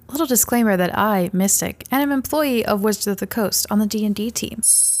little disclaimer that I, Mystic, am an employee of Wizards of the Coast on the D&D team.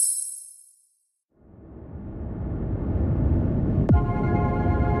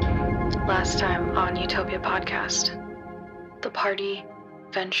 Last time on Utopia podcast, the party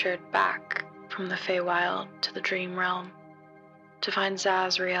ventured back from the Feywild to the Dream Realm to find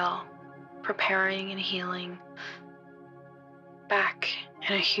Zazriel preparing and healing back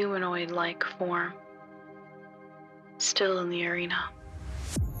in a humanoid-like form, still in the arena.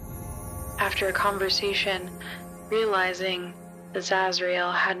 After a conversation, realizing that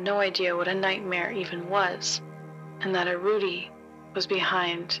Zazriel had no idea what a nightmare even was, and that Arudi was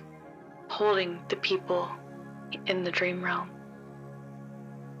behind holding the people in the Dream Realm,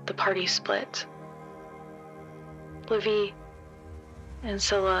 the party split. Livy and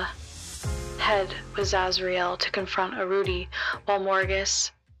Scylla head with Zazriel to confront Arudi, while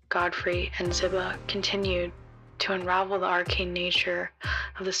Morgus, Godfrey, and Ziba continued to unravel the arcane nature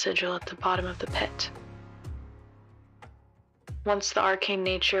of the sigil at the bottom of the pit. Once the arcane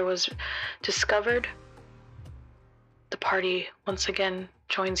nature was discovered, the party once again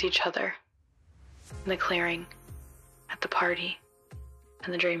joins each other in the clearing at the party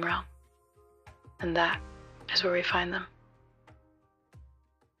in the Dream Realm. And that is where we find them.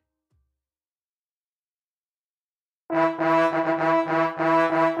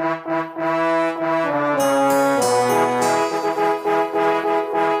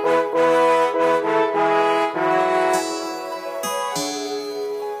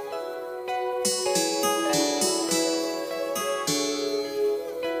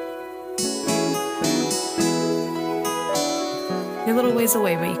 You're a little ways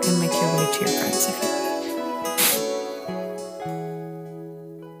away, but you can make your way to your friends if you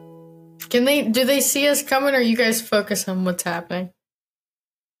Do they see us coming, or you guys focus on what's happening?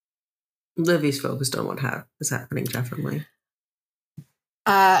 Livy's focused on what is happening, definitely.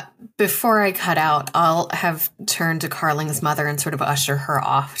 Before I cut out, I'll have turned to Carling's mother and sort of usher her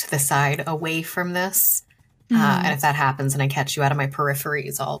off to the side away from this. And if that happens and I catch you out of my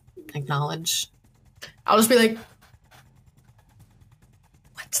peripheries, I'll acknowledge. I'll just be like,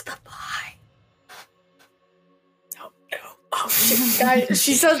 what's the vibe? Oh, shit, guys,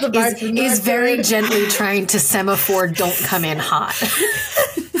 she says the vibe is very gently trying to semaphore, don't come in hot.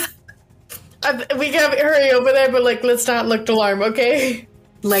 We gotta hurry over there, but let's not look alarm, okay?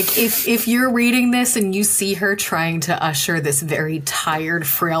 If you're reading this and you see her trying to usher this very tired,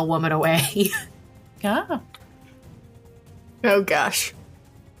 frail woman away. Yeah. Oh gosh.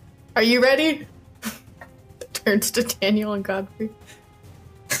 Are you ready? Turns to Daniel and Godfrey.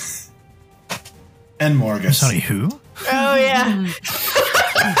 And Morgus. Sorry, who? Oh, yeah.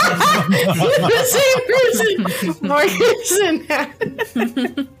 The same person. Morgus and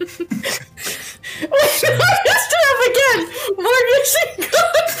Wait, no, I messed her up again. Morgus and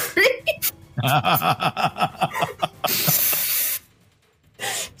Godfrey.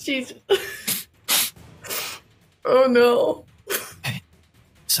 Jesus. Oh, no. Hey,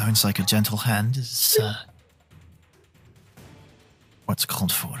 sounds like a gentle hand is what's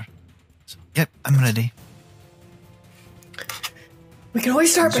called for. So, yep, I'm ready. We can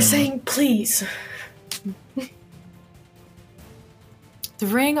always start by saying please. The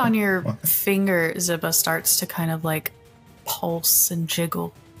ring on your finger, Ziba, starts to kind of pulse and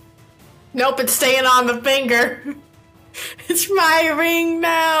jiggle. Nope, it's staying on the finger. It's my ring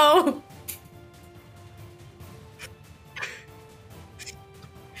now.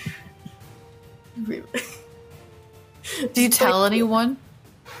 Do you tell anyone?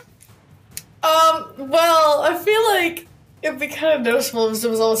 Well, I feel like it'd be kind of noticeable if it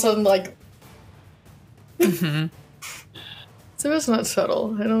was all of a sudden Mm-hmm. So it's not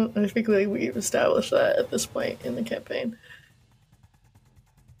subtle. I think we've established that at this point in the campaign.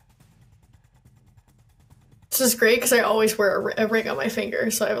 This is great because I always wear a ring on my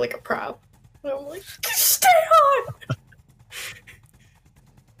finger, so I have a prop. And I'm like, stay on!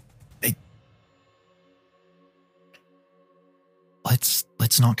 Hey.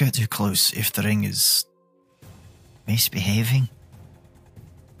 Let's not get too close if the ring is misbehaving.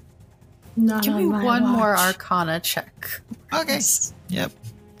 Not Give me on my one watch. more Arcana check. Okay. Yep,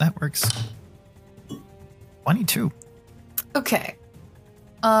 that works. 22. Okay.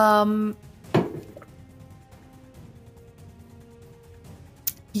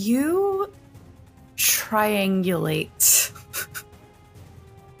 You triangulate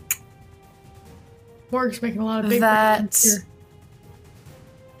Morg's making a lot of big that brains here.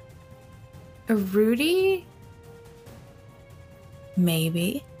 Rudy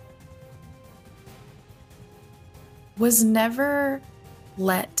maybe was never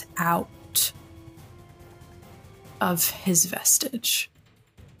let out of his vestige.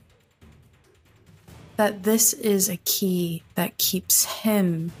 that this is a key that keeps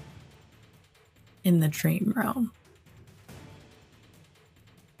him in the dream realm.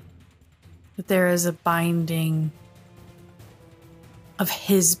 But there is a binding of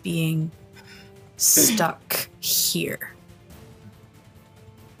his being stuck here.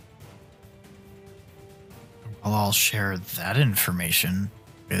 Well, I'll share that information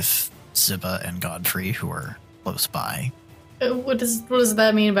with Ziba and Godfrey, who are close by. What does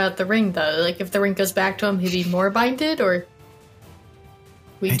that mean about the ring, though? Like, if the ring goes back to him, he'd be more binded, or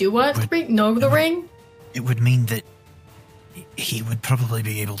we do want the ring? No, the ring? It would mean that he would probably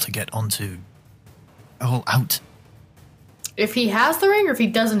be able to get onto... out. If he has the ring, or if he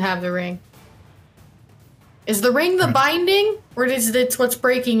doesn't have the ring? Is the ring the binding, or is it what's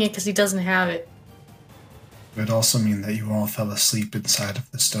breaking it because he doesn't have it? It would also mean that you all fell asleep inside of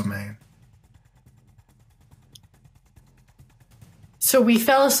this domain. So we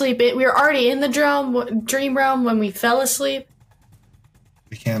fell asleep. We were already in the dream realm when we fell asleep?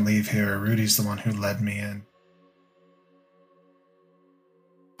 We can't leave here. Rudy's the one who led me in.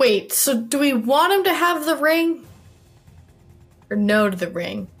 Wait, so do we want him to have the ring? Or no to the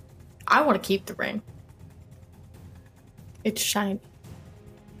ring? I want to keep the ring. It's shiny.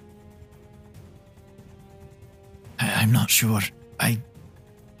 I'm not sure. I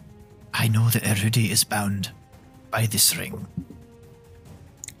know that Rudy is bound by this ring.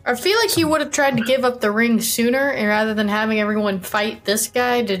 I feel like he would have tried to give up the ring sooner, and rather than having everyone fight this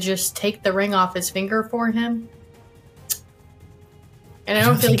guy, to just take the ring off his finger for him. And I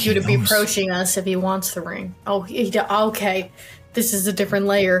don't feel like he would be approaching us if he wants the ring. Oh, okay. This is a different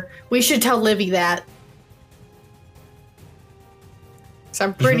layer. We should tell Livy that. So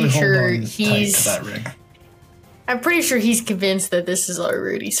I'm pretty sure he's... tight to that ring. I'm pretty sure he's convinced that this is all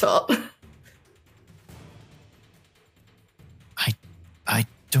Rudy's fault.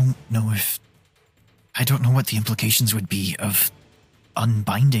 I don't know what the implications would be of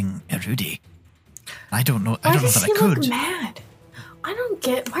unbinding Rudy. I don't know that I could. Why does he look mad? I don't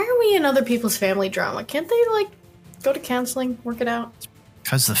get... Why are we in other people's family drama? Can't they, like, go to counseling, work it out?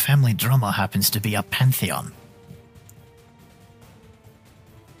 Because the family drama happens to be a pantheon.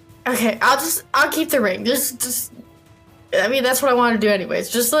 Okay, I'll keep the ring. Just I mean, that's what I want to do anyways.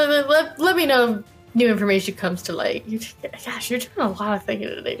 Just let me know if new information comes to light. Gosh, you're doing a lot of thinking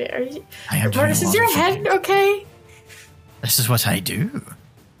today, Darren. I am doing Marcus, is your head okay? This is what I do.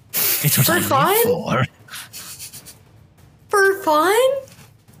 It's what For I live for. For fun?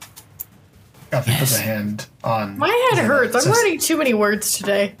 Godfrey puts a hand on... My head hurts. I'm learning too many words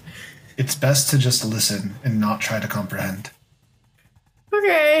today. It's best to just listen and not try to comprehend.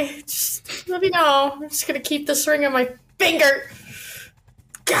 Okay, just let me know. I'm just gonna keep this ring on my finger.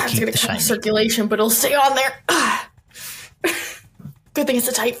 God, it's gonna cut the circulation, but it'll stay on there. Good thing it's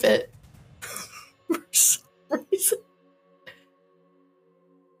a tight fit. For some reason.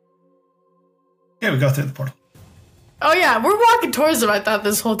 Yeah, we go through the portal. Oh yeah, we're walking towards them, I thought,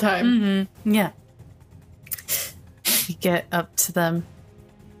 this whole time. Mm-hmm. Yeah. You get up to them.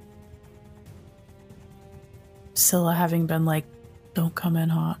 Scylla having been like, don't come in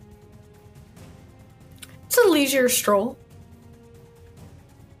hot. It's a leisure stroll.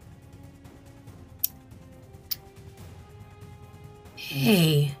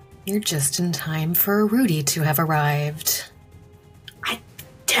 Hey, you're just in time for Rudy to have arrived. I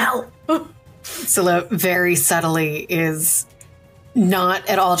tell. Scylla very subtly is not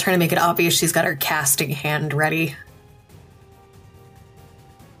at all trying to make it obvious she's got her casting hand ready.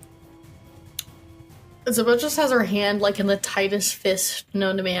 Isabel just has her hand like in the tightest fist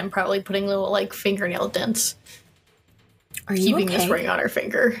known to man, probably putting little like fingernail dents. Are you keeping okay? this ring on her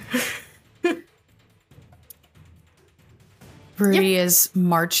finger? Rudy is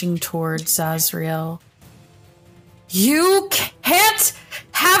marching towards Zazriel. You can't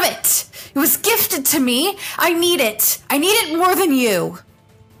have it! It was gifted to me! I need it! I need it more than you!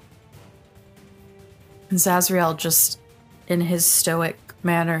 And Zazriel just, in his stoic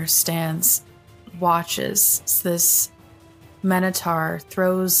manner, stands, watches as this Minotaur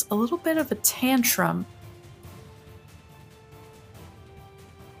throws a little bit of a tantrum.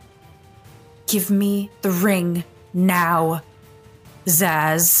 Give me the ring now,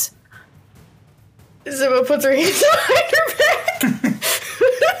 Zaz. Isabel puts her hands behind her back.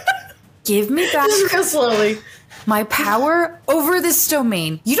 Give me back Just real slowly. my power over this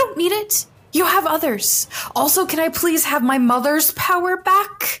domain. You don't need it. You have others. Also, can I please have my mother's power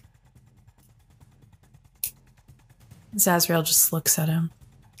back? Zazriel just looks at him.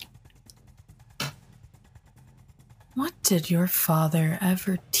 What did your father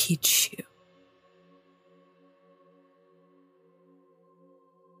ever teach you?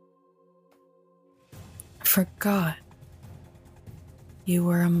 forgot you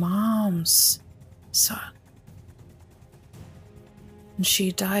were a mom's son. And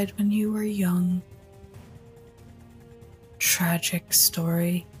she died when you were young. Tragic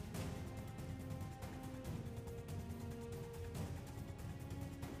story.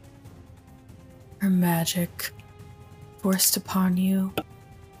 Her magic forced upon you.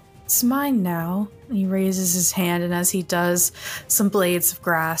 It's mine now. He raises his hand, and as he does, some blades of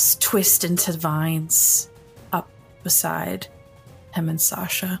grass twist into vines up beside him and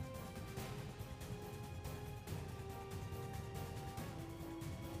Sasha.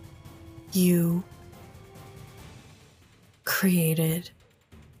 You created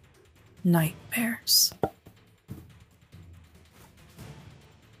nightmares.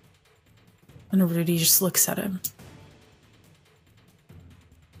 And Rudy just looks at him.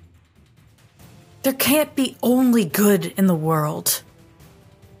 There can't be only good in the world.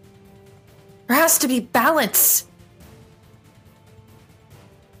 There has to be balance.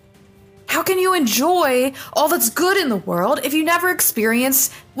 How can you enjoy all that's good in the world if you never experience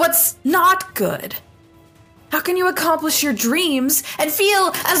what's not good? How can you accomplish your dreams and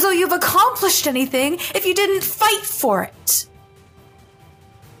feel as though you've accomplished anything if you didn't fight for it?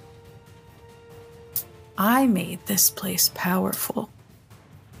 I made this place powerful.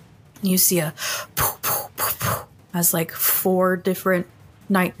 You see a poof, poof, poof, poof, as like 4 different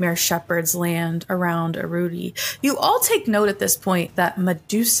nightmare shepherds land around Arudi. You all take note at this point that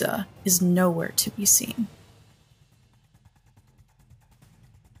Medusa is nowhere to be seen.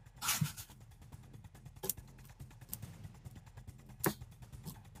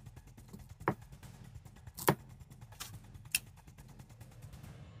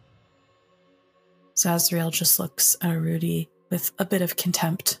 Zazriel just looks at Arudi with a bit of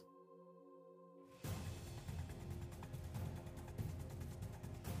contempt.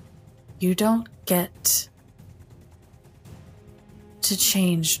 You don't get to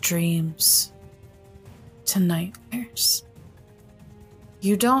change dreams to nightmares.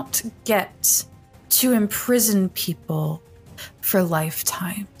 You don't get to imprison people for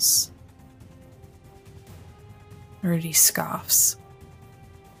lifetimes. Rudy scoffs.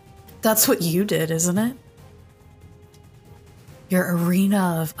 That's what you did, isn't it? Your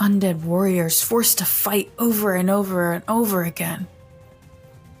arena of undead warriors forced to fight over and over and over again.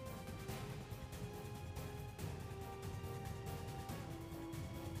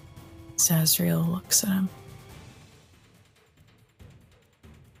 Zazriel looks at him.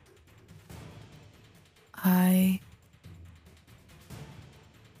 I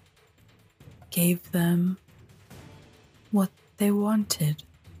gave them what they wanted.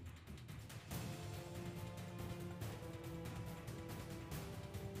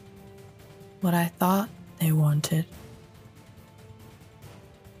 What I thought they wanted.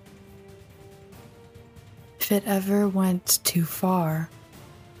 If it ever went too far,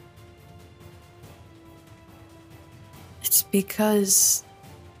 it's because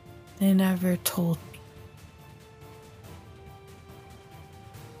they never told me.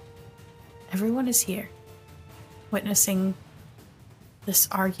 Everyone is here, witnessing this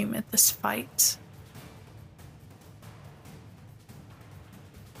argument, this fight.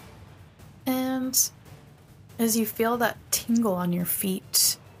 And as you feel that tingle on your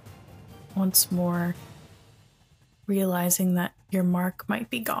feet, once more realizing that your mark might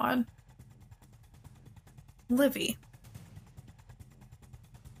be gone, Livy,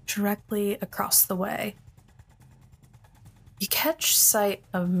 directly across the way, you catch sight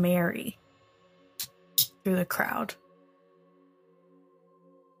of Mary through the crowd.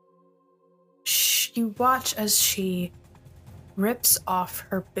 You watch as she rips off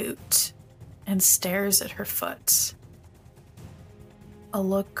her boot and stares at her foot. A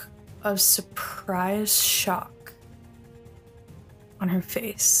look of surprised shock on her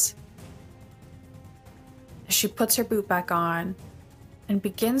face. As she puts her boot back on and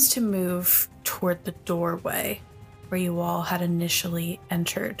begins to move toward the doorway where you all had initially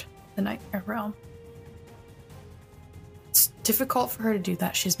entered the Nightmare Realm. It's difficult for her to do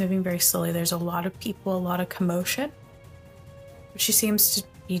that. She's moving very slowly. There's a lot of people, a lot of commotion, but she seems to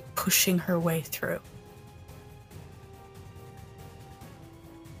be pushing her way through.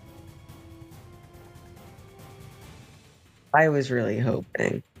 I was really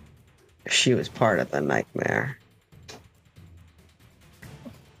hoping she was part of the nightmare.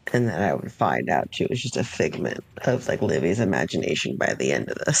 And that I would find out she was just a figment of like Livy's imagination by the end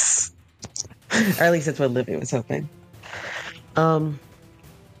of this. Or at least that's what Livy was hoping.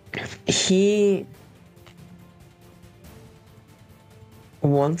 He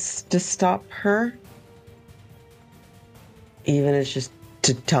wants to stop her. Even it's just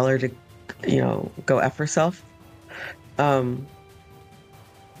to tell her to go F herself. But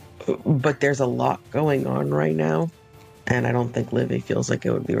there's a lot going on right now, and I don't think Livy feels like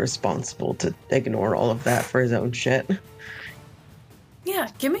it would be responsible to ignore all of that for his own shit. Yeah,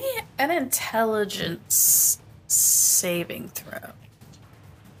 give me an intelligence saving throw.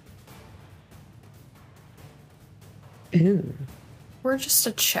 Ooh. Or just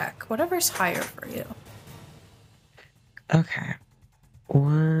a check, whatever's higher for you. Okay.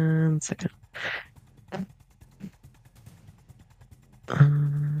 1 second.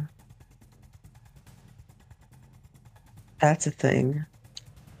 That's a thing.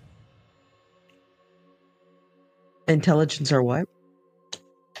 Intelligence or what?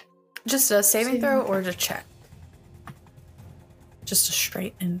 Just a saving throw or a check? Just a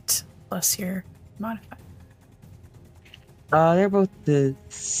straight int plus your modifier. They're both the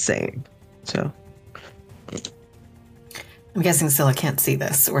same. So I'm guessing Scylla can't see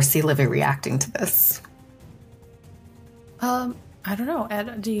this or see Livy reacting to this. I don't know.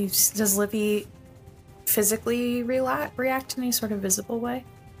 Ed, does Livy physically react in any sort of visible way?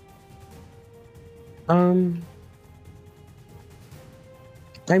 I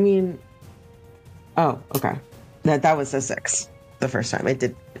mean, okay. That was a 6 the first time. It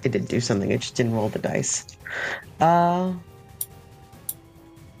did do something. It just didn't roll the dice. I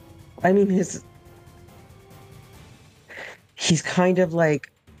mean, he's kind of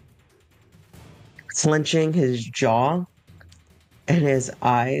like clenching his jaw, and his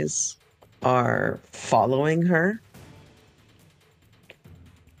eyes are following her.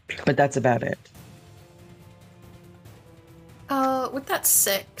 But that's about it. With that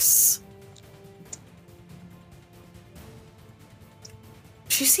 6,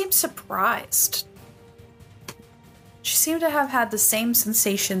 she seemed surprised. She seemed to have had the same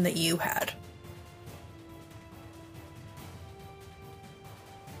sensation that you had.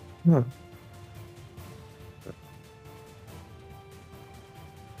 Huh.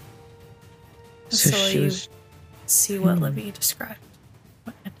 So you see what Livy described.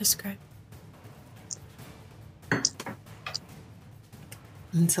 What it described.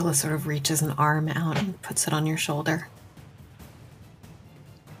 And Scylla sort of reaches an arm out and puts it on your shoulder.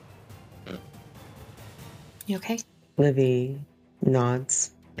 You okay? Livy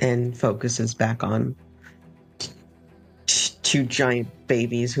nods and focuses back on two giant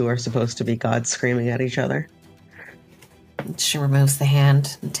babies who are supposed to be gods screaming at each other. She removes the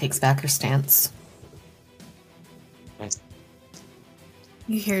hand and takes back her stance.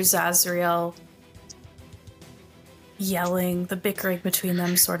 You hear Zazriel yelling, the bickering between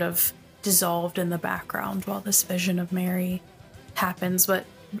them sort of dissolved in the background while this vision of Mary happens, but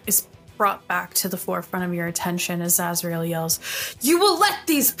is brought back to the forefront of your attention as Zazriel yells, "You will let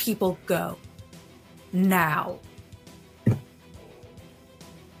these people go! Now!"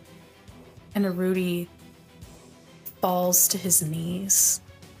 And Arudi falls to his knees,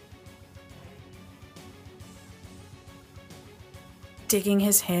 digging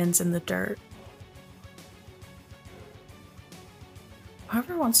his hands in the dirt.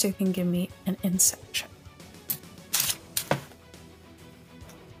 Whoever wants to can give me an insight check.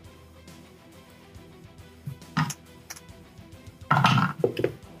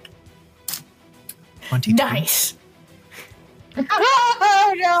 Nice.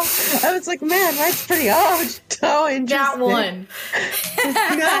 Oh no! I was like, man, that's pretty so interesting. Not one.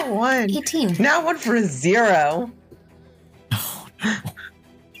 Not one. 18. Not one for a 0.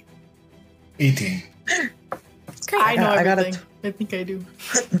 18. I know I got everything. I think I do.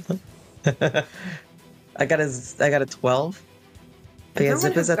 I got a 12. Yeah,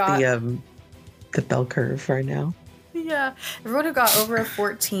 Zip is at the bell curve right now. Yeah, everyone who got over a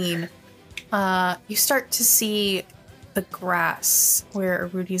 14, you start to see the grass where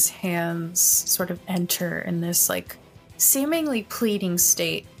Arudi's hands sort of enter in this like seemingly pleading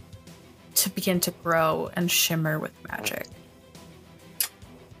state to begin to grow and shimmer with magic.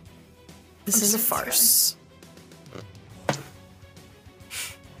 This is a farce.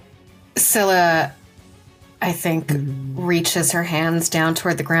 Scylla, I think, reaches her hands down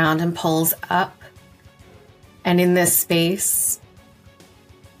toward the ground and pulls up. And in this space,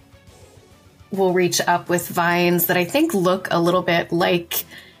 we'll reach up with vines that I think look a little bit like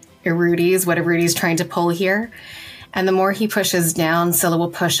Arudi's, what Arudi's trying to pull here. And the more he pushes down, Scylla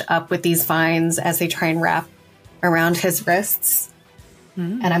will push up with these vines as they try and wrap around his wrists.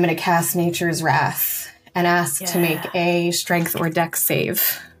 And I'm going to cast Nature's Wrath and ask to make a strength or dex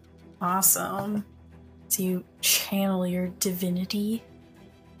save. Awesome. So you channel your divinity.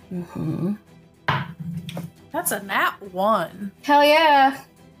 Mm-hmm. That's a nat 1. Hell yeah.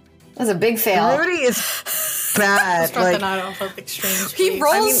 was a big fail. Rudy is bad. Start the night off of extremes. He please.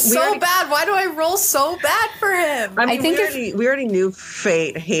 rolls bad. Why do I roll so bad for him? I mean, think we already knew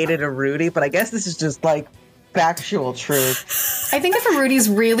Fate hated a Rudy, but I guess this is just like factual truth. I think if a Rudy's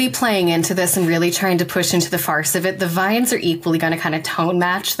really playing into this and really trying to push into the farce of it, the vines are equally going to kind of tone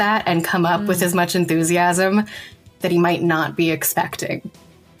match that and come up with as much enthusiasm that he might not be expecting.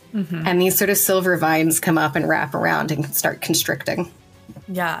 Mm-hmm. And these sort of silver vines come up and wrap around and start constricting.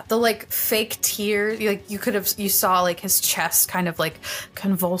 Yeah, the like fake tears, like you saw like his chest kind of like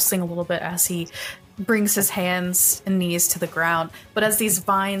convulsing a little bit as he brings his hands and knees to the ground. But as these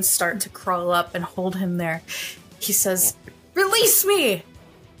vines start to crawl up and hold him there, he says, "Release me!"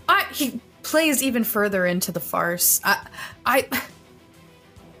 He plays even further into the farce. I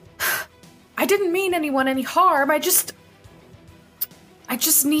didn't mean anyone any harm. I just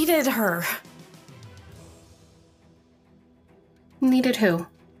needed her. Needed who?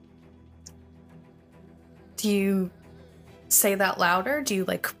 Do you say that louder? Do you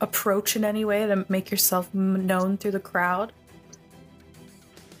like approach in any way to make yourself known through the crowd?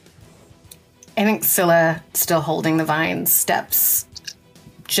 I think Scylla, still holding the vines, steps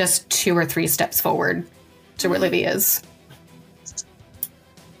just 2 or 3 steps forward to where Livy is.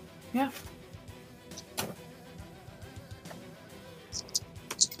 Yeah.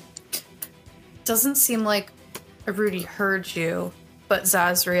 Doesn't seem like Rudy heard you, but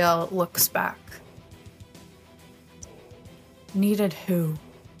Zazriel looks back. Needed who?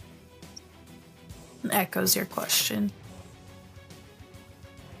 And echoes your question.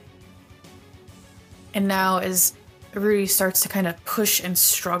 And now as Rudy starts to kind of push and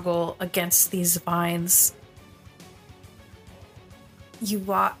struggle against these vines, you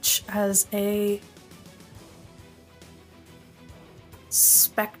watch as a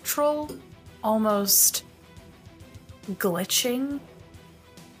spectral, almost glitching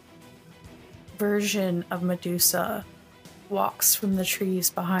version of Medusa walks from the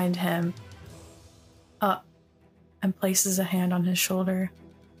trees behind him up and places a hand on his shoulder.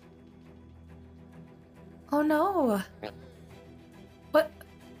 Oh no. What?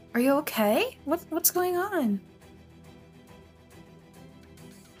 Are you okay? What's going on?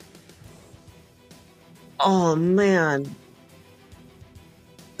 Oh man.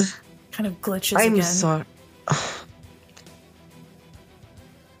 Kind of glitches again. I'm sorry.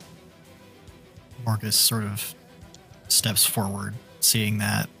 Marcus sort of steps forward, seeing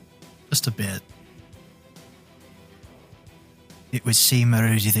that just a bit. It would seem,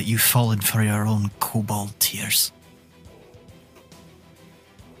 Rudy, that you've fallen for your own kobold tears.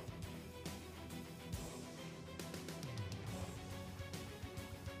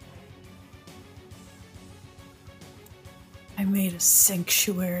 I made a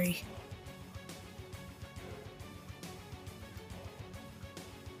sanctuary.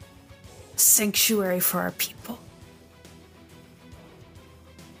 A sanctuary for our people.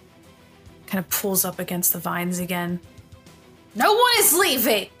 Kind of pulls up against the vines again. No one is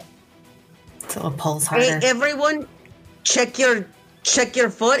leaving! So it pulls harder. Hey, everyone, check your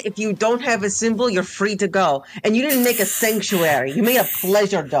foot. If you don't have a symbol, you're free to go. And you didn't make a sanctuary. You made a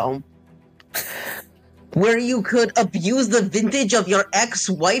pleasure dome. Where you could abuse the vintage of your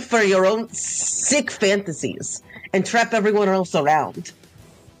ex-wife for your own sick fantasies and trap everyone else around.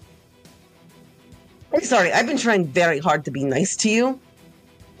 I'm sorry, I've been trying very hard to be nice to you,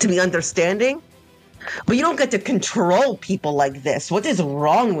 to be understanding, but you don't get to control people like this. What is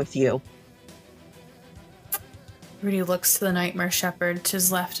wrong with you? Rudy looks to the Nightmare Shepherd, to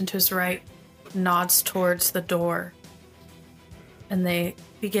his left and to his right, nods towards the door, and they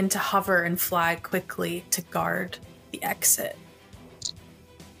begin to hover and fly quickly to guard the exit.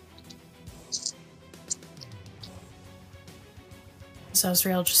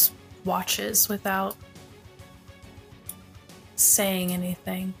 Zazriel just watches without saying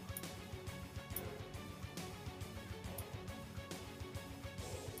anything.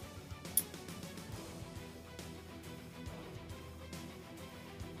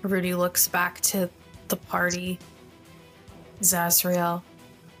 Rudy looks back to the party. Zazriel.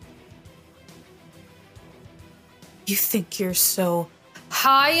 You think you're so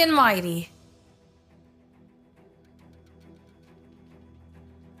high and mighty.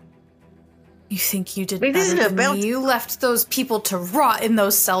 You think you did better than me. You left those people to rot in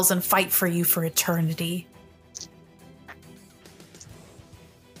those cells and fight for you for eternity.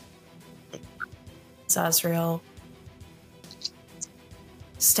 Zazriel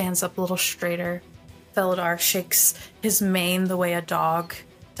stands up a little straighter. Felidar shakes his mane the way a dog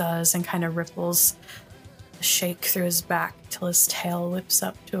does and kind of ripples a shake through his back till his tail whips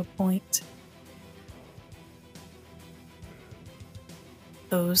up to a point.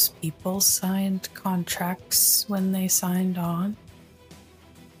 those people signed contracts when they signed on.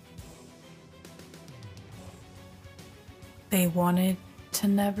 They wanted to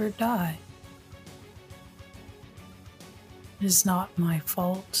never die. It is not my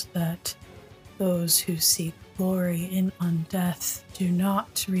fault that those who seek glory in undeath do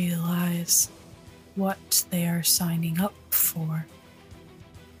not realize what they are signing up for.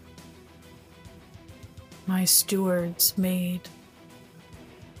 My stewards made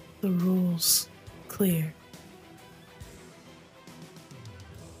the rules clear.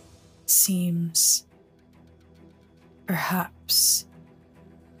 It seems perhaps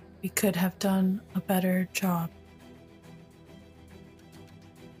we could have done a better job.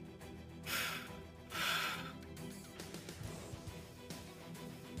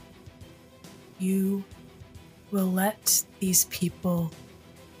 You will let these people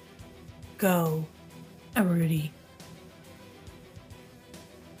go, Rudy.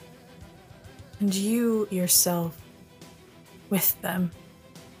 And you yourself with them.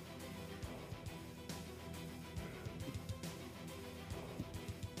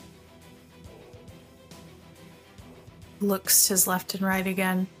 Looks to his left and right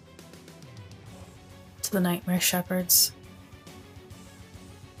again, to the Nightmare Shepherds.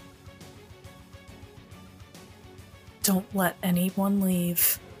 Don't let anyone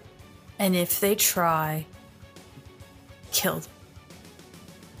leave. And if they try, kill them.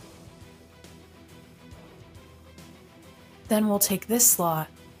 Then we'll take this lot,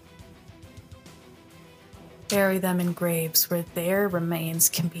 bury them in graves where their remains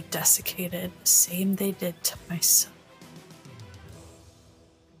can be desiccated, the same they did to my son.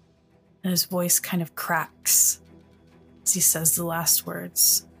 And his voice kind of cracks as he says the last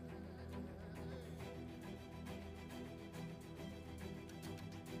words.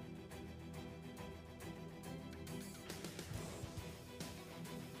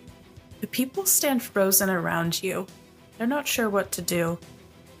 The people stand frozen around you. They're not sure what to do.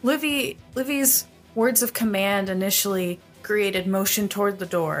 Livy's words of command initially created motion toward the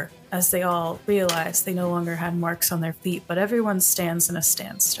door as they all realized they no longer had marks on their feet, but everyone stands in a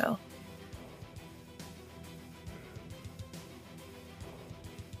standstill.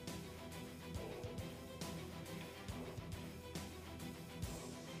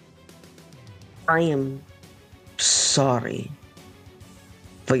 I am sorry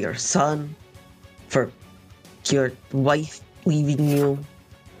for your son, for your wife leaving you.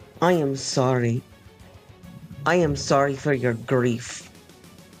 I am sorry. I am sorry for your grief.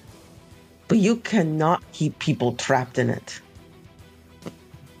 But you cannot keep people trapped in it.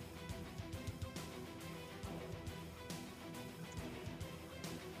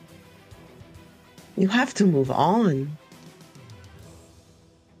 You have to move on.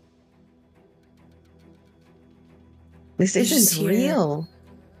 This isn't real.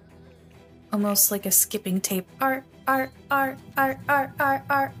 Almost like a skipping tape. Are you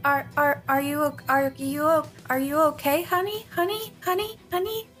okay, honey? Honey?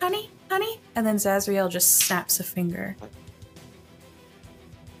 And then Zazriel just snaps a finger.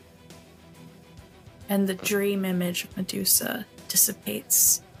 And the dream image of Medusa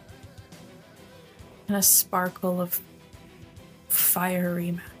dissipates in a sparkle of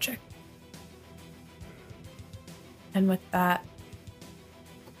fiery magic. And with that,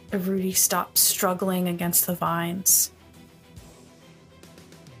 Rudy stops struggling against the vines.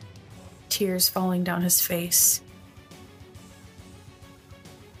 Tears falling down his face.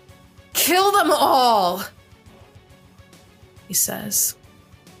 Kill them all! He says.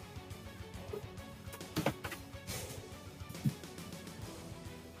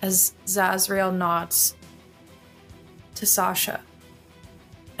 As Zazriel nods to Sasha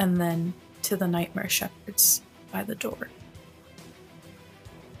and then to the Nightmare Shepherds by the door.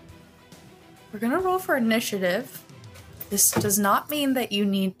 We're gonna roll for initiative. This does not mean that you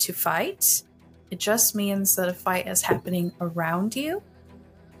need to fight. It just means that a fight is happening around you.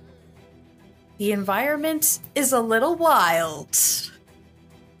 The environment is a little wild.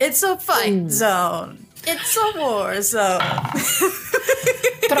 It's a fight zone. It's a war zone.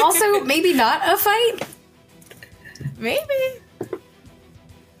 But also maybe not a fight? Maybe.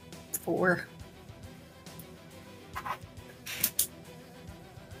 4.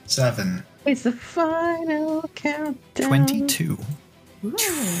 7. It's the final countdown. 22. Ooh.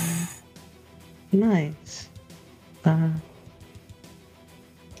 Nice.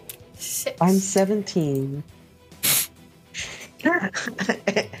 6. I'm 17.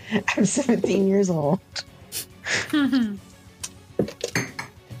 I'm 17 years old. I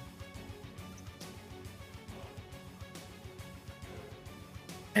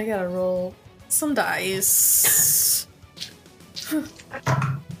gotta roll some dice.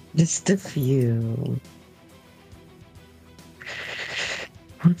 Just a few.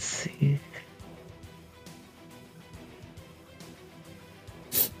 Let's see.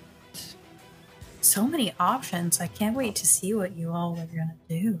 So many options. I can't wait to see what you all are gonna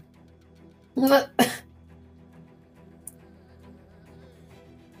do.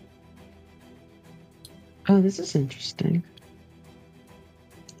 Oh, this is interesting.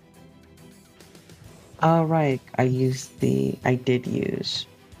 All right, I did use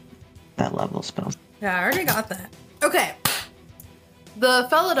that level spell. Yeah, I already got that. Okay. The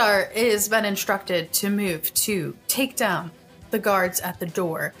Felidar has been instructed to move to take down the guards at the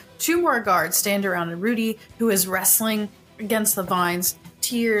door. 2 more guards stand around Rudy, who is wrestling against the vines,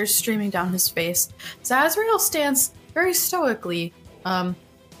 tears streaming down his face. Zazriel stands very stoically,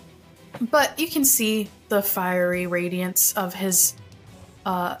 but you can see the fiery radiance of his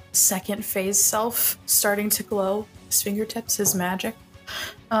second phase self starting to glow. His fingertips, his magic.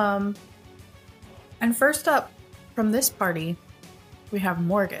 And first up from this party, we have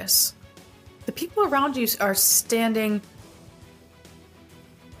Morgus. The people around you are standing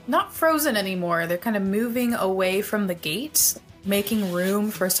not frozen anymore. They're kind of moving away from the gates, making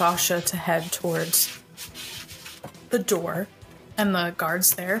room for Sasha to head towards the door and the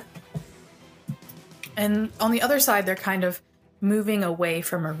guards there. And on the other side, they're kind of moving away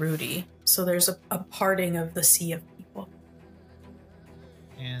from Arudi. So there's a parting of the sea of people.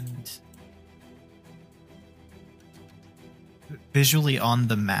 And visually on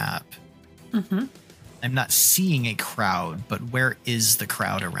the map, I'm not seeing a crowd, but where is the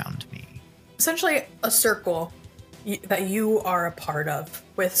crowd around me? Essentially a circle that you are a part of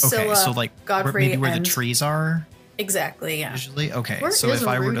with Okay, Scylla, so like Godfrey, maybe where and the trees are exactly, yeah. visually? Okay, Where so is if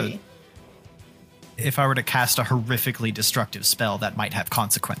I were Rudy? to cast a horrifically destructive spell, that might have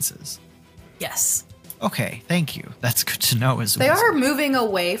consequences. Yes. Okay, thank you. That's good to know as They well. are moving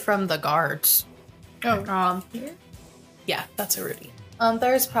away from the guards. Oh, Here? Yeah, that's a Rudy.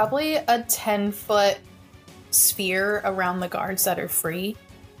 There's probably a 10-foot sphere around the guards that are free,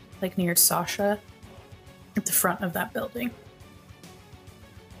 like near Sasha, at the front of that building.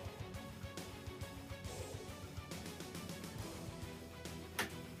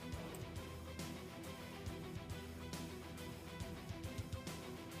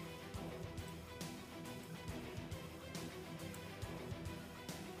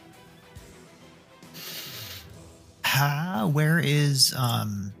 Where is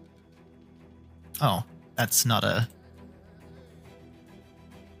oh, that's not a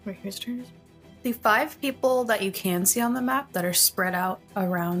Wait, whose turn is it? The 5 people that you can see on the map that are spread out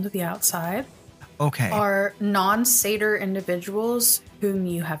around the outside okay. are non-satyr individuals whom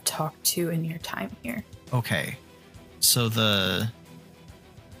you have talked to in your time here. Okay. So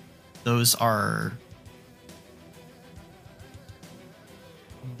those are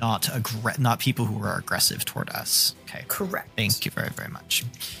not people who are aggressive toward us. Okay. Correct. Thank you very, very much.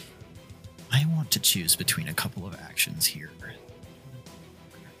 I want to choose between a couple of actions here.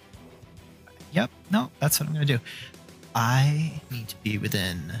 Yep, no, that's what I'm going to do. I need to be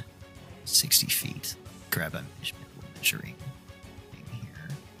within 60 feet. Grab a measuring thing here.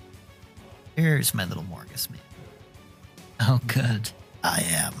 Here's my little Morgus man. Oh, good. I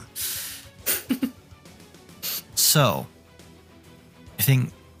am. So, I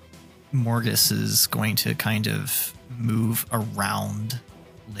think Morgus is going to kind of move around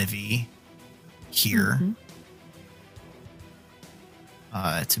Livy here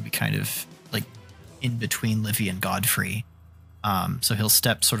to be kind of like in between Livy and Godfrey. So he'll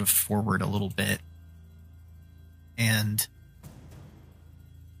step sort of forward a little bit, and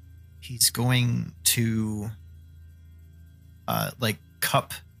he's going to like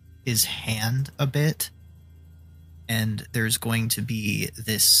cup his hand a bit, and there's going to be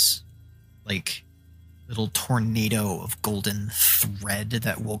this like little tornado of golden thread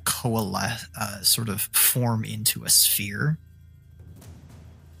that will coalesce, sort of form into a sphere.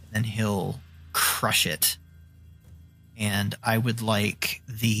 Then he'll crush it. And I would like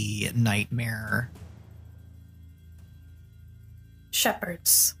the nightmare.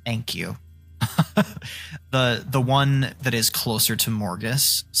 Shepherds. Thank you. the one that is closer to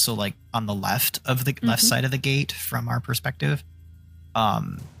Morgus, so like on the left of the left side of the gate from our perspective.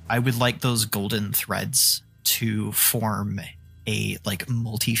 I would like those golden threads to form a like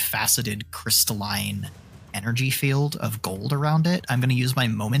multifaceted crystalline energy field of gold around it. I'm going to use my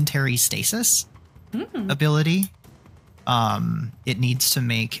momentary stasis ability. It needs to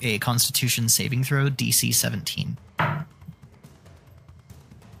make a Constitution saving throw, DC 17.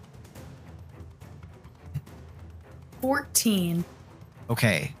 $14.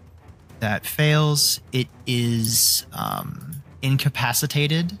 Okay, that fails. It is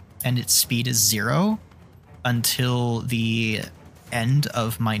incapacitated and its speed is 0 until the end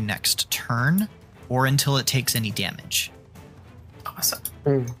of my next turn or until it takes any damage. Awesome.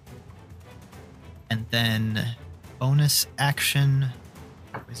 And then bonus action,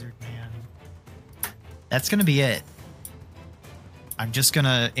 Wizard Man. That's going to be it. I'm just going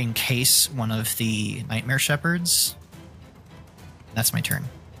to encase one of the Nightmare Shepherds. That's my turn.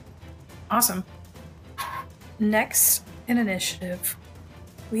 Awesome. Next in initiative,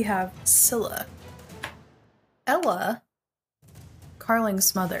 we have Scylla. Ella,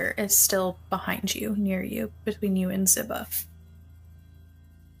 Carling's mother, is still behind you, near you, between you and Ziba.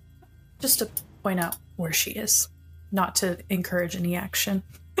 Just to point out where she is, not to encourage any action.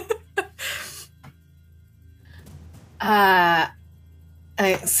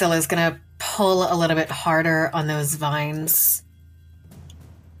 Scylla's gonna pull a little bit harder on those vines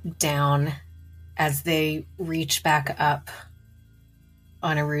down as they reach back up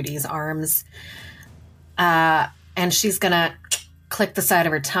on Arudi's arms. And she's gonna click the side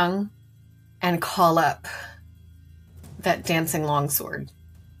of her tongue and call up that dancing longsword.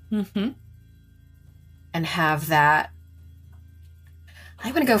 Mm-hmm. And have that.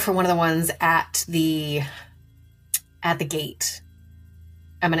 I'm gonna go for one of the ones at the gate.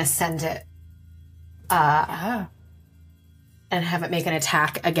 I'm gonna send it and have it make an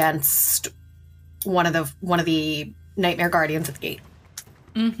attack against one of the Nightmare Guardians at the gate.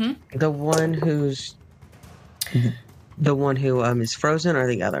 Mm-hmm. The one who is frozen, or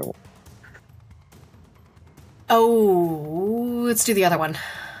the other one? Oh, let's do the other one.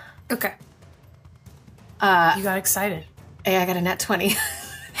 Okay. You got excited. Hey, I got a nat 20.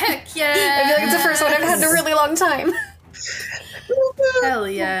 Heck yeah! I feel like it's the first one I've had in a really long time. Hell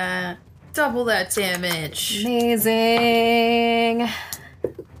yeah. Double that damage. Amazing.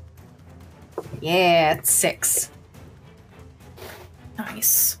 Yeah, it's 6.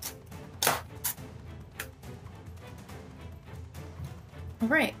 Nice. All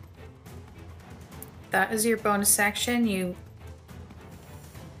right. That is your bonus action. You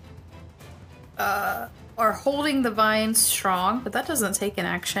are holding the vines strong, but that doesn't take an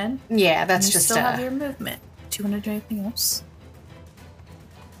action. Yeah, that's you just still have your movement. Do you want to do anything else?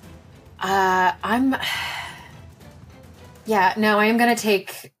 I'm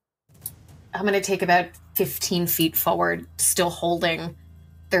gonna take about 15 feet forward, still holding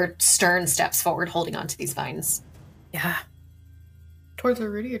their stern steps forward, holding onto these vines. Yeah. Towards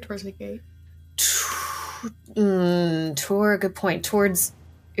Rudy or towards the gate? Good point. Towards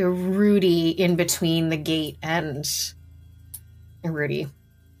Rudy, in between the gate and Rudy.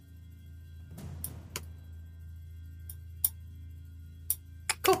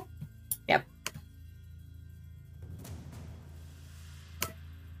 Cool. Yep.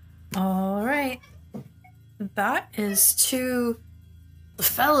 All right. That is to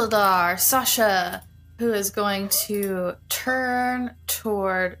Felidar, Sasha, who is going to turn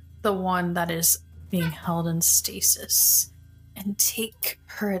toward the one that is being held in stasis and take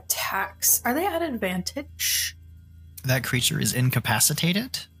her attacks. Are they at advantage? That creature is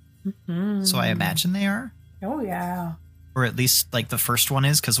incapacitated, Mm-hmm. so I imagine they are. Oh yeah. Or at least like the first one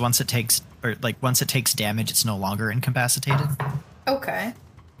is, because once it takes damage, it's no longer incapacitated. Okay.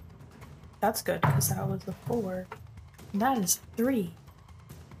 That's good, because that was a 4. That is 3.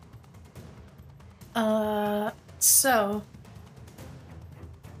 So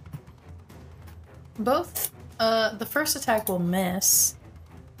both the first attack will miss.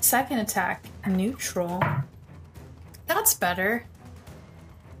 Second attack, neutral. That's better.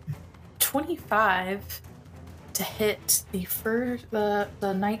 25 to hit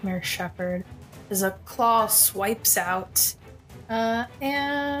the Nightmare Shepherd as a claw swipes out.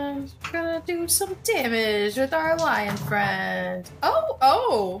 And we're gonna do some damage with our lion friend.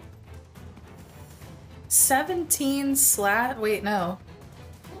 Oh! 17 wait, no.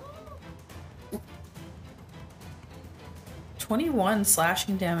 21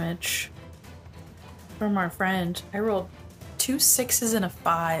 slashing damage from our friend. I rolled 2 6s and a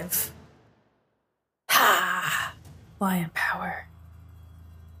 5. Ha! Lion power.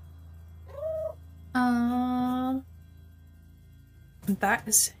 That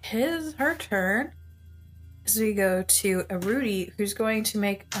is her turn. As we go to Arudi, who's going to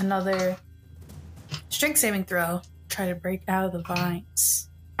make another strength saving throw, try to break out of the vines.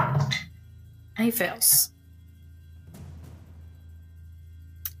 And he fails.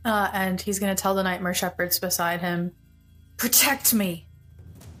 And he's going to tell the Nightmare Shepherds beside him, "Protect me!"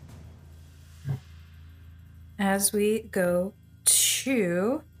 As we go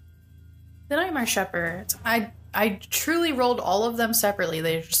to the Nightmare Shepherds. I truly rolled all of them separately.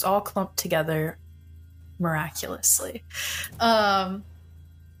 They're just all clumped together. miraculously. The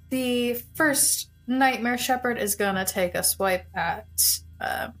first Nightmare Shepherd is gonna take a swipe at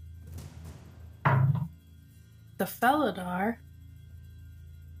the Felidar.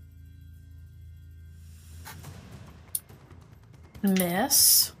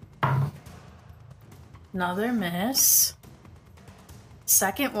 Miss. Another miss.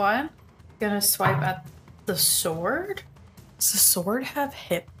 Second one, gonna swipe at the sword. Does the sword have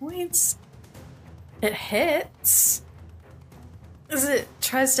hit points? It hits. As it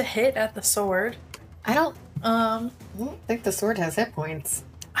tries to hit at the sword. I don't think the sword has hit points.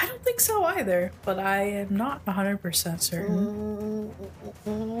 I don't think so either, but I am not 100% certain.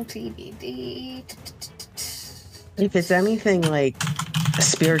 TBD. If it's anything like a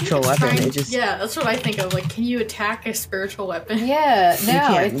spiritual weapon, it just Yeah, that's what I think of. Like, can you attack a spiritual weapon? Yeah,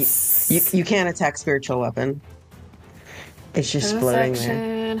 no, you can't attack spiritual weapon. It's just floating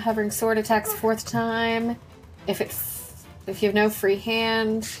there. Hovering sword attacks 4th time. If you have no free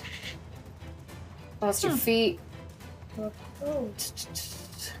hand, lost your feet.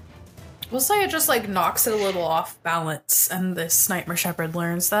 We'll say it just like knocks it a little off balance, and this Nightmare Shepherd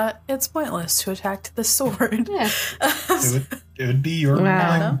learns that it's pointless to attack the sword. Yeah. It would be your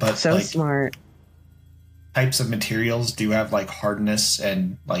ruling, but so like smart. types of materials do have like hardness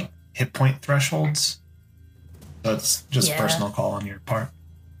and like hit point thresholds. So it's just a personal call on your part.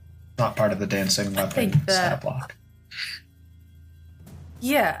 Not part of the dancing weapon stat block.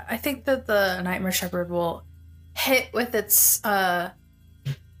 Yeah, I think that the Nightmare Shepherd will hit with its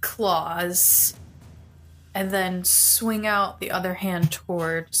claws and then swing out the other hand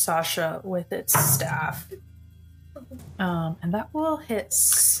toward Sasha with its staff. And that will hit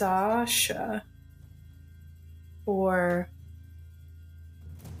Sasha for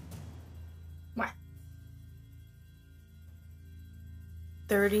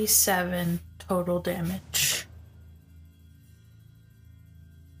 37 total damage.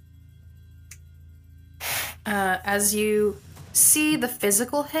 As you see the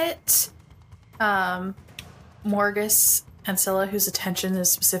physical hit, Morgus and Scylla, whose attention is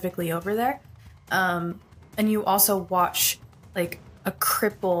specifically over there, and you also watch like a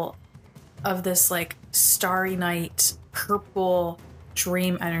cripple of this like starry night purple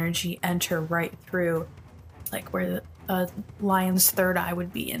dream energy enter right through like where the lion's third eye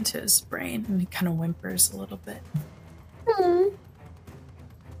would be into his brain, and he kind of whimpers a little bit.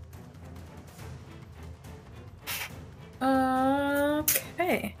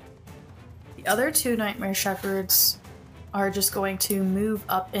 Okay. The other two Nightmare Shepherds are just going to move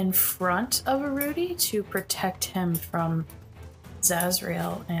up in front of Arudi to protect him from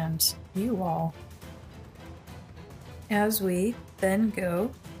Zazriel and you all. As we then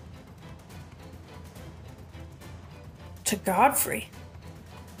go to Godfrey.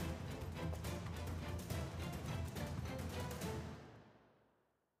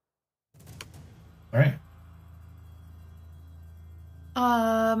 All right.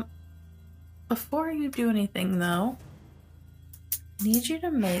 Before you do anything though, I need you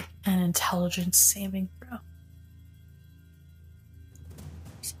to make an intelligence saving throw.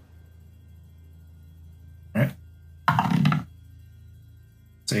 All right.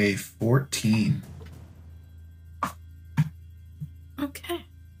 It's a 14. Okay.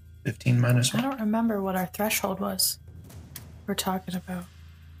 15 minus 1. I don't remember what our threshold was we're talking about.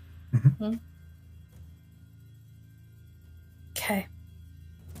 Mm-hmm. Okay.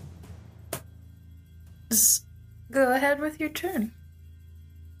 Just go ahead with your turn.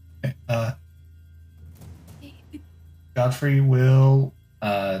 Okay. Godfrey will,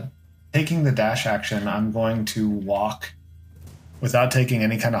 taking the dash action, I'm going to walk without taking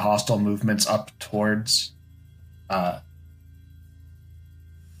any kind of hostile movements up towards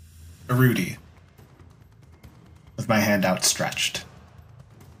Arudi with my hand outstretched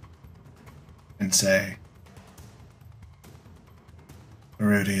and say,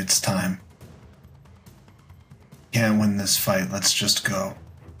 Arudi, it's time. Can't win this fight, let's just go.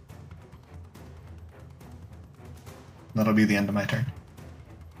 That'll be the end of my turn.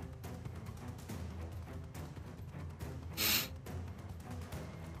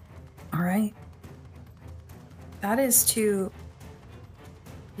 All right. That is to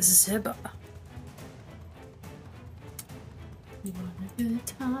Ziba. You want a good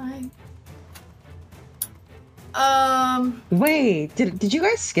time? Wait, did you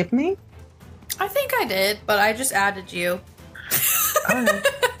guys skip me? I think I did, but I just added you. Alright.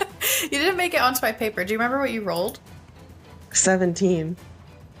 You didn't make it onto my paper. Do you remember what you rolled? 17.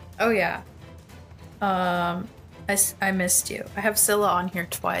 Oh yeah. And I missed you. I have Scylla on here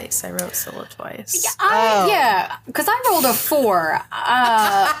twice. I wrote Scylla twice. Yeah, because I rolled a 4.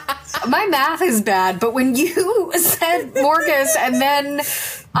 My math is bad, but when you said Morgus, and then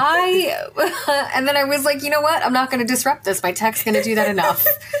I was like, you know what? I'm not going to disrupt this. My tech's going to do that enough.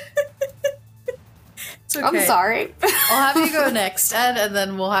 It's okay. I'm sorry. I'll have you go next, Ed, and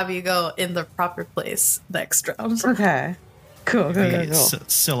then we'll have you go in the proper place next round. Okay. Cool.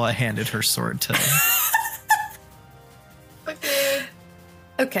 Scylla handed her sword to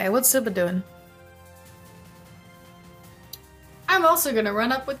Okay, what's Sibba doing? I'm also gonna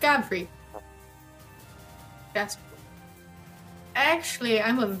run up with Godfrey. Fast. Actually,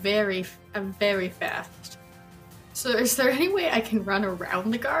 I'm very fast. So is there any way I can run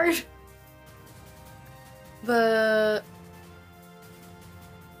around the guard? The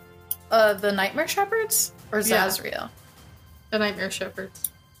Nightmare Shepherds? Or Zazriel? Yeah. The Nightmare Shepherds.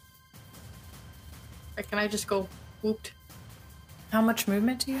 Or can I just go whooped? How much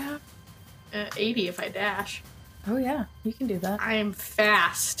movement do you have? 80 if I dash. Oh yeah, you can do that. I am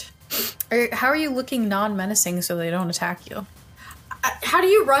fast. How are you looking non-menacing so they don't attack you? How do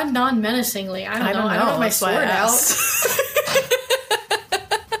you run non-menacingly? I don't know. I don't have my sword out.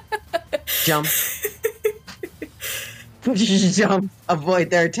 Jump. Jump. Avoid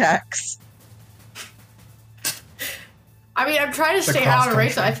their attacks. I mean, I'm trying to stay out of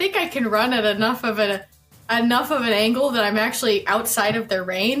range. So I think I can run at enough of an angle that I'm actually outside of their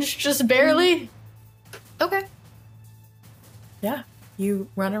range, just barely. Okay. Yeah, you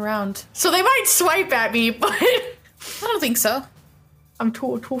run around. So they might swipe at me, but I don't think so. I'm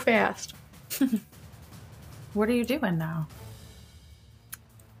too fast. What are you doing now?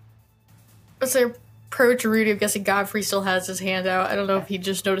 As I approach Rudy, I'm guessing Godfrey still has his hand out. I don't know if he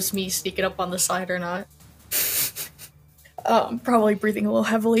just noticed me sneaking up on the side or not. Probably breathing a little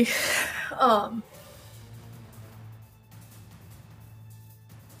heavily. And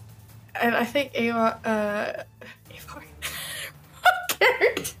I think Ava, sorry.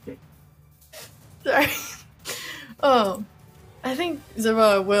 I think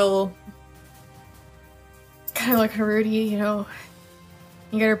Ziva will kind of look at Rudy, you know,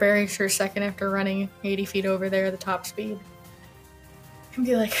 and get her bearings for a second after running 80 feet over there at the top speed. And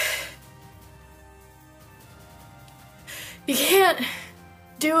be like, you can't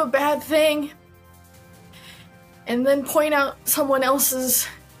do a bad thing and then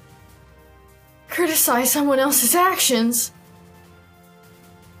criticize someone else's actions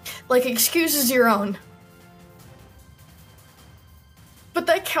like excuses your own. But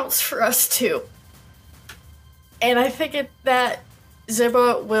that counts for us too. And I think that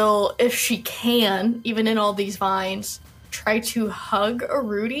Ziba will, if she can, even in all these vines, try to hug a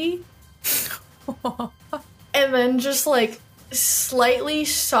Rudy. And then just like slightly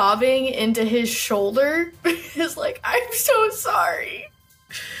sobbing into his shoulder is like, I'm so sorry.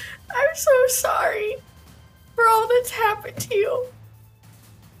 I'm so sorry for all that's happened to you.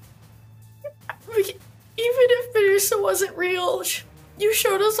 Even if Medusa wasn't real, you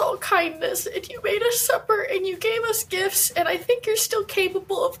showed us all kindness, and you made us supper, and you gave us gifts, and I think you're still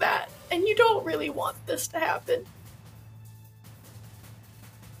capable of that, and you don't really want this to happen.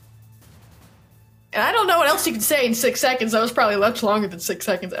 And I don't know what else you can say in 6 seconds. That was probably much longer than 6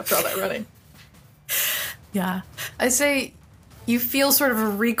 seconds after all that running. Yeah. I say you feel sort of a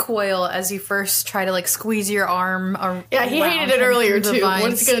recoil as you first try to like squeeze your arm around. Yeah, he hated it earlier too.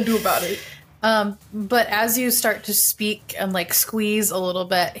 What is he gonna do about it? But as you start to speak and like squeeze a little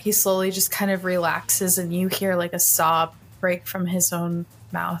bit, he slowly just kind of relaxes and you hear like a sob break from his own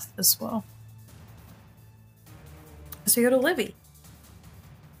mouth as well. So you go to Livy.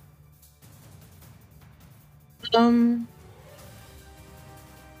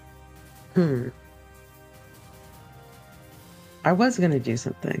 I was gonna do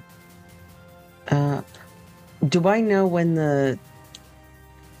something. Do I know when the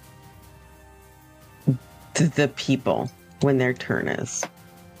people, when their turn is?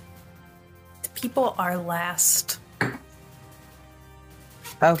 The people are last.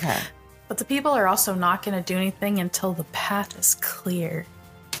 Okay. But the people are also not going to do anything until the path is clear.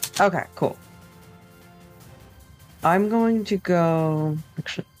 Okay, cool. I'm going to go...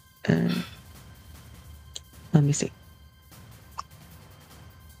 Actually, let me see.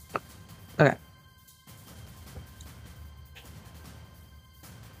 Okay.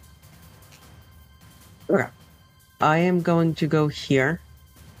 Okay. I am going to go here,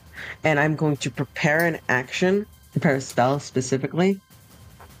 and I'm going to prepare an action, prepare a spell specifically.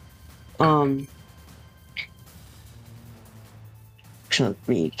 Actually, let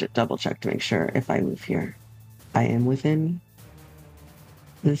me double check to make sure if I move here, I am within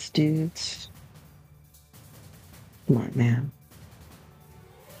this dude's. Smart man.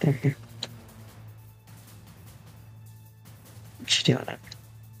 They're here. What you doing?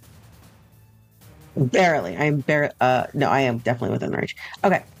 Barely. No, I am definitely within range.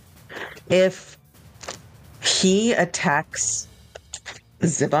 Okay. If he attacks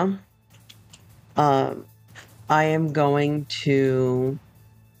Ziba, I am going to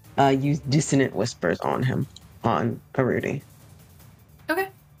use Dissonant Whispers on him, on Arudi. Okay.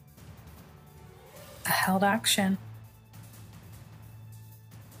 A held action.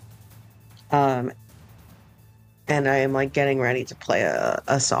 And I am like getting ready to play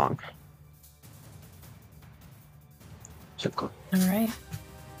a song. All right.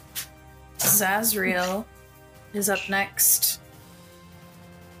 Zazriel is up next.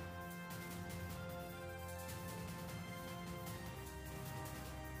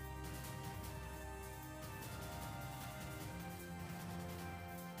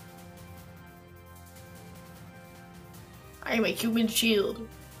 I am a human shield.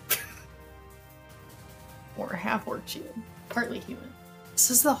 Or a half-orc shield. Partly human.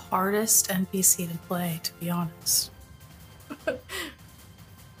 This is the hardest NPC to play, to be honest. I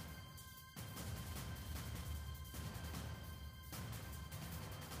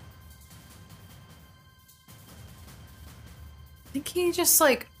think he just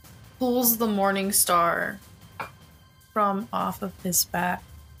like pulls the morning star from off of his back.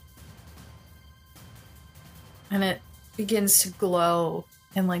 And it begins to glow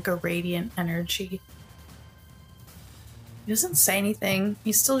in like a radiant energy. He doesn't say anything.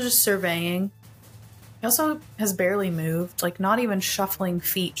 He's still just surveying. He also has barely moved, like not even shuffling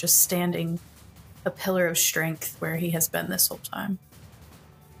feet, just standing a pillar of strength where he has been this whole time.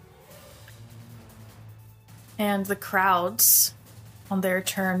 And the crowds, on their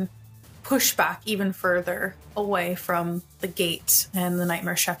turn, push back even further away from the gate and the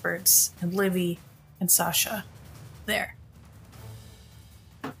Nightmare Shepherds and Livy and Sasha there.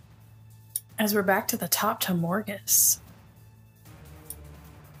 As we're back to the top to Morgus.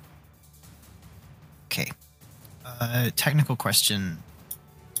 Okay. Technical question.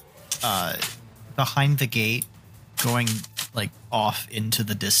 Behind the gate, going like off into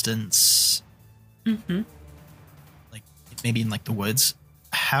the distance, like maybe in like the woods.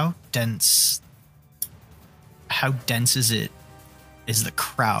 How dense is it? Is the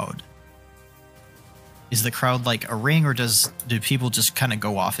crowd? Is the crowd like a ring, or do people just kind of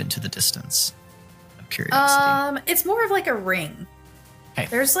go off into the distance? I'm curiosity. It's more of like a ring. Okay.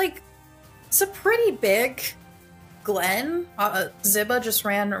 There's like, it's a pretty big glen. Ziba just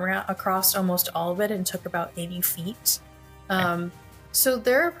ran around across almost all of it and took about 80 feet. Okay. So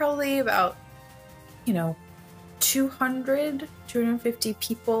there are probably about, 250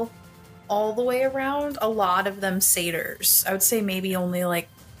 people all the way around. A lot of them satyrs. I would say maybe only like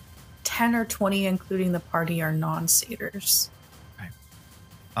 10 or 20, including the party, are non-satyrs. Okay.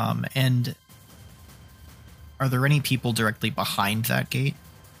 And are there any people directly behind that gate?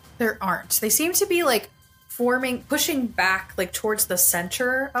 There aren't. They seem to be like pushing back like towards the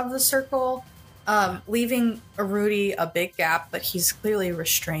center of the circle, leaving Arudi a big gap, but he's clearly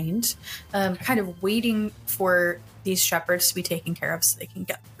restrained, kind of waiting for these shepherds to be taken care of so they can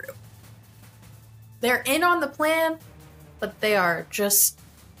get through. They're in on the plan, but they are just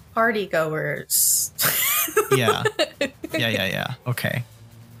party goers. Yeah. Okay.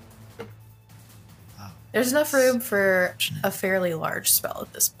 There's enough room for a fairly large spell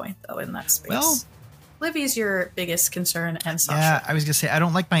at this point, though, in that space. Well, Livy's your biggest concern, and Sasha. Yeah, I was gonna say I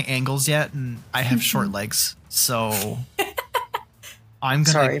don't like my angles yet, and I have short legs, so I'm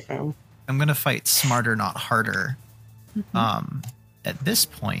gonna fight smarter, not harder. At this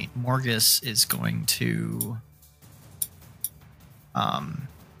point, Morgus is going to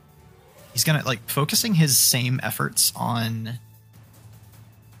he's gonna like focusing his same efforts on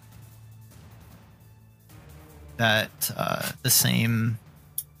that the same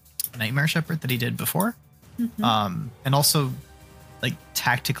Nightmare Shepherd that he did before, and also like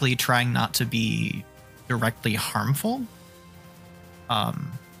tactically trying not to be directly harmful.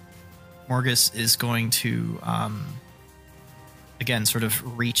 Morgus is going to again sort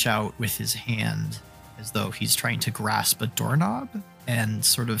of reach out with his hand as though he's trying to grasp a doorknob, and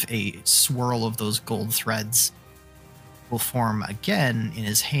sort of a swirl of those gold threads will form again in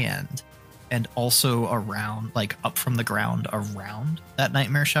his hand, and also around, like up from the ground around that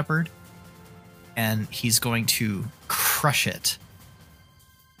Nightmare Shepherd. And he's going to crush it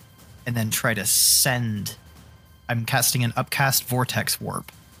and then try to send. I'm casting an upcast Vortex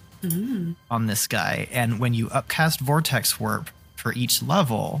Warp on this guy. And when you upcast Vortex Warp for each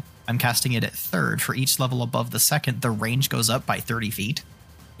level, I'm casting it at third. For each level above the second, the range goes up by 30 feet.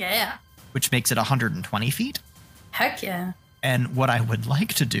 Yeah. Which makes it 120 feet. Heck yeah. And what I would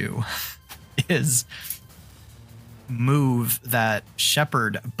like to do is move that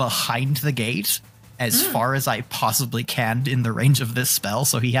shepherd behind the gate as far as I possibly can in the range of this spell,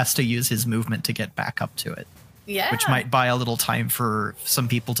 so he has to use his movement to get back up to it. Yeah. Which might buy a little time for some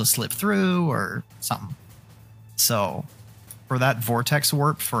people to slip through or something. So, for that vortex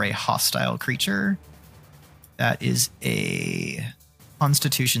warp for a hostile creature, that is a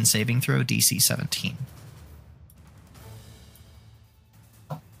Constitution saving throw, DC 17.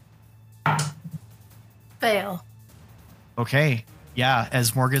 Fail. Okay. Yeah,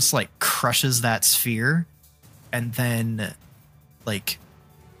 as Morgus like crushes that sphere and then like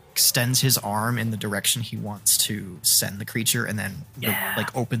extends his arm in the direction he wants to send the creature and then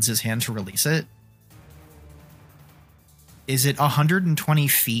like opens his hand to release it. Is it 120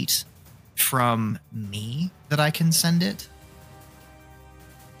 feet from me that I can send it?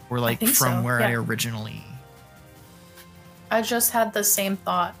 Or like from where I originally... I just had the same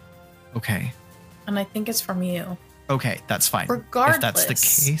thought. Okay. And I think it's from you. Okay, that's fine. Regardless, if that's the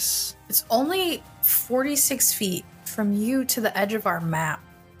case. It's only 46 feet from you to the edge of our map.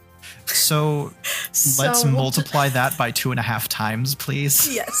 So let's multiply that by 2.5 times,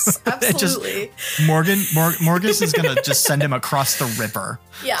 please. Yes, absolutely. Morgus is going to just send him across the river.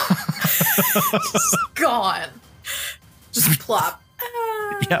 Yeah. Just gone. Just plop.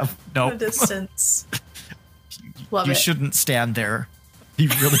 Yeah, no. The distance. Love you it. shouldn't stand there. You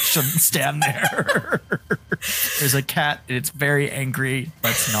really shouldn't stand there. There's a cat, and it's very angry.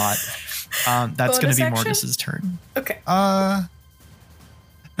 Let's not. That's going to be Morgus's turn. Okay. No,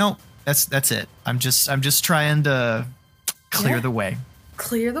 that's it. I'm just trying to clear the way.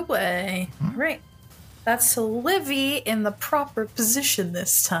 Clear the way. Mm-hmm. Right. That's Livy in the proper position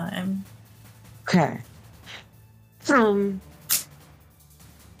this time. Okay.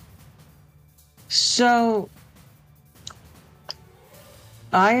 So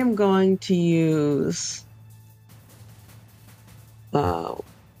I am going to use I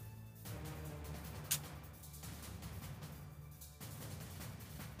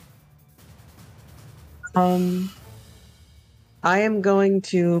am going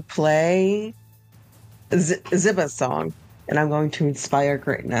to play Ziba's song, and I'm going to inspire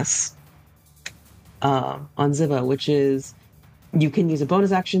greatness on Ziba, which is you can use a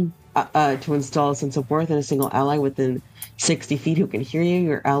bonus action to install a sense of worth in a single ally within 60 feet who can hear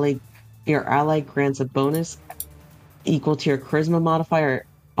you. Your ally grants a bonus equal to your charisma modifier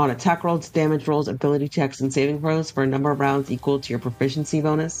on attack rolls, damage rolls, ability checks, and saving throws for a number of rounds equal to your proficiency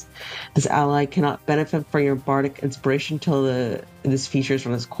bonus. This ally cannot benefit from your bardic inspiration until this features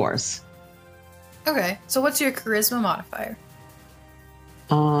from this course. Okay, so what's your charisma modifier?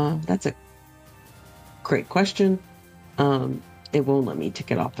 That's a great question. It won't let me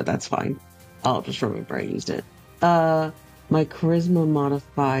tick it off, but that's fine. I'll just remember I used it. My charisma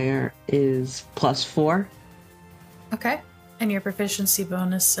modifier is +4. Okay. And your proficiency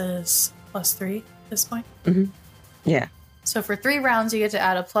bonus is +3 at this point? Mm-hmm. Yeah. So for 3 rounds, you get to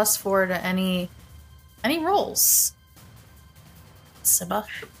add a +4 to any rolls. Ziba.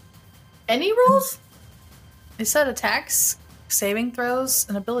 Any rolls? I said attacks, saving throws,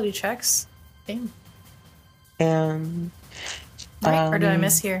 and ability checks. Damn. And... Right? Or did I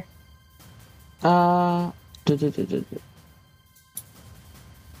miss here?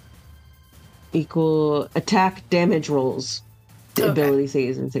 Equal attack damage rolls. Okay. Ability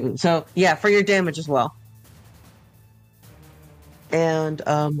saves and things. So yeah, for your damage as well. And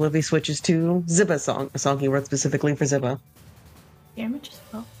Livy switches to Ziba's song, a song he wrote specifically for Ziba. Damage as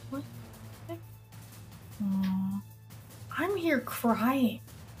well. What? Okay. I'm here crying.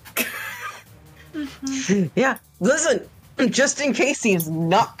 Mm-hmm. Yeah, listen. Just in case he's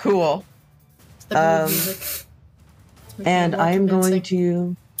not cool. And I am going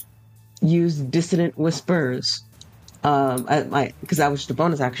to use Dissonant Whispers. Because that was just a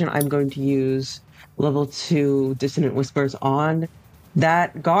bonus action, I'm going to use level 2 Dissonant Whispers on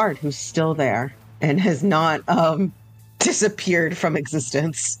that guard who's still there and has not disappeared from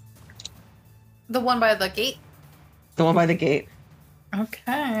existence. The one by the gate? The one by the gate.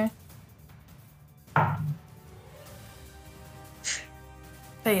 Okay.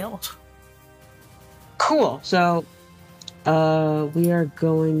 Failed. Cool. So, we are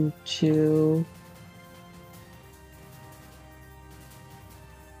going to...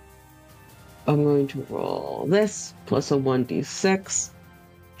 I'm going to roll this plus a 1d6.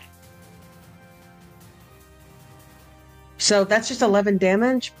 So that's just 11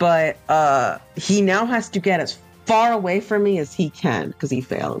 damage, but he now has to get as far away from me as he can because he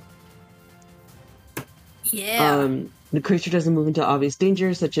failed. Yeah. The creature doesn't move into obvious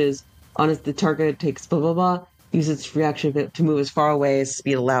danger, such as the target takes blah blah blah. use its reaction to move as far away as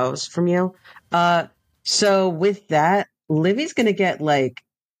speed allows from you. So with that, Livy's gonna get like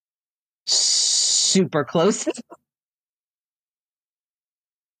super close.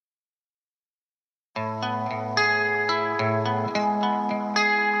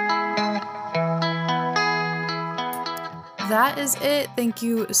 That is it. Thank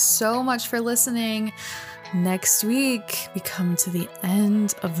you so much for listening. Next week, we come to the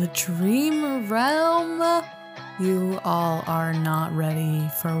end of the Dream Realm. You all are not ready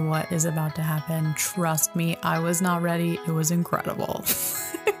for what is about to happen. Trust me, I was not ready. It was incredible.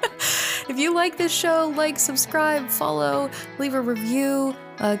 If you like this show, like, subscribe, follow, leave a review,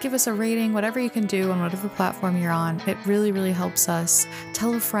 give us a rating, whatever you can do on whatever platform you're on. It really, really helps us.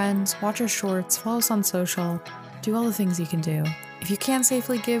 Tell a friend, watch our shorts, follow us on social, do all the things you can do. If you can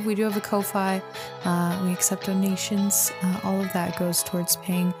safely give, we do have a Ko-Fi. We accept donations. All of that goes towards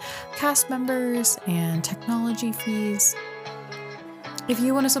paying cast members and technology fees. If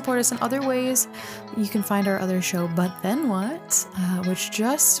you want to support us in other ways, you can find our other show, But Then What, which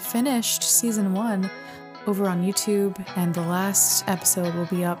just finished season 1 over on YouTube, and the last episode will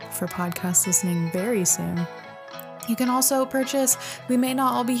be up for podcast listening very soon. You can also purchase We May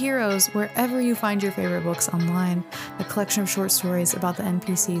Not All Be Heroes wherever you find your favorite books online, a collection of short stories about the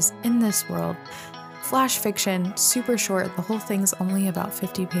NPCs in this world. Flash fiction, super short, the whole thing's only about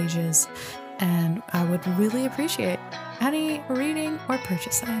 50 pages, and I would really appreciate any reading or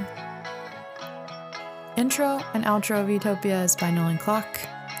purchasing. Intro and outro of Utopia is by Nolan Clock,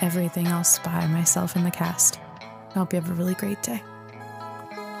 everything else by myself and the cast. I hope you have a really great day.